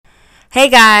Hey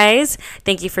guys,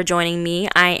 thank you for joining me.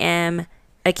 I am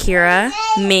Akira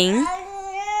Ming.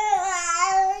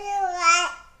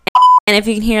 And if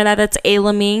you can hear that, that's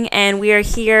Ayla Ming. And we are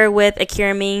here with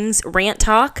Akira Ming's Rant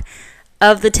Talk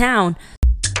of the Town.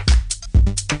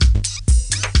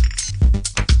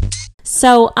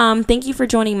 So, thank you for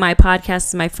joining my podcast. This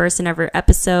is my first and ever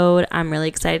episode. I'm really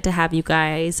excited to have you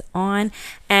guys on.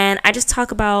 And I just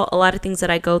talk about a lot of things that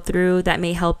I go through that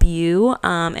may help you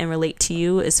and relate to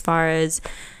you as far as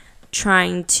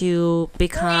trying to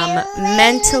become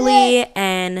mentally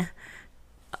and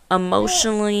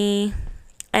emotionally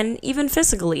and even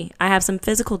physically. I have some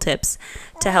physical tips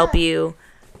to help you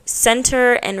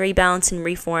center and rebalance and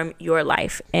reform your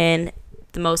life in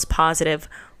the most positive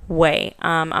way.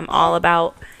 I'm all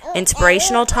about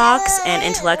inspirational talks and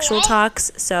intellectual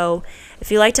talks. So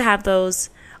if you like to have those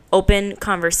open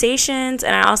conversations,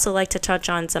 and I also like to touch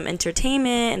on some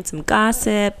entertainment and some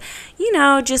gossip,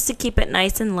 just to keep it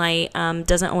nice and light.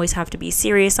 Doesn't always have to be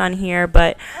serious on here,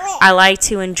 but I like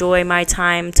to enjoy my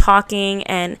time talking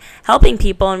and helping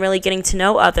people and really getting to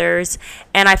know others.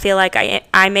 And I feel like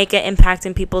I make an impact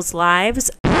in people's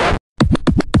lives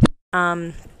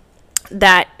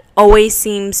that always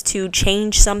seems to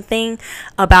change something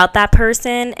about that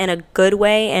person in a good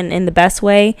way and in the best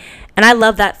way. And I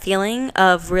love that feeling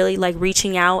of really like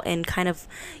reaching out and kind of,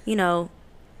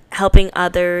 helping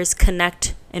others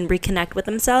connect and reconnect with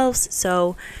themselves.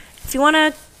 So if you want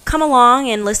to come along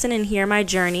and listen and hear my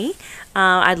journey,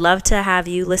 I'd love to have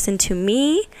you listen to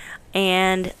me,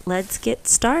 and let's get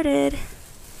started.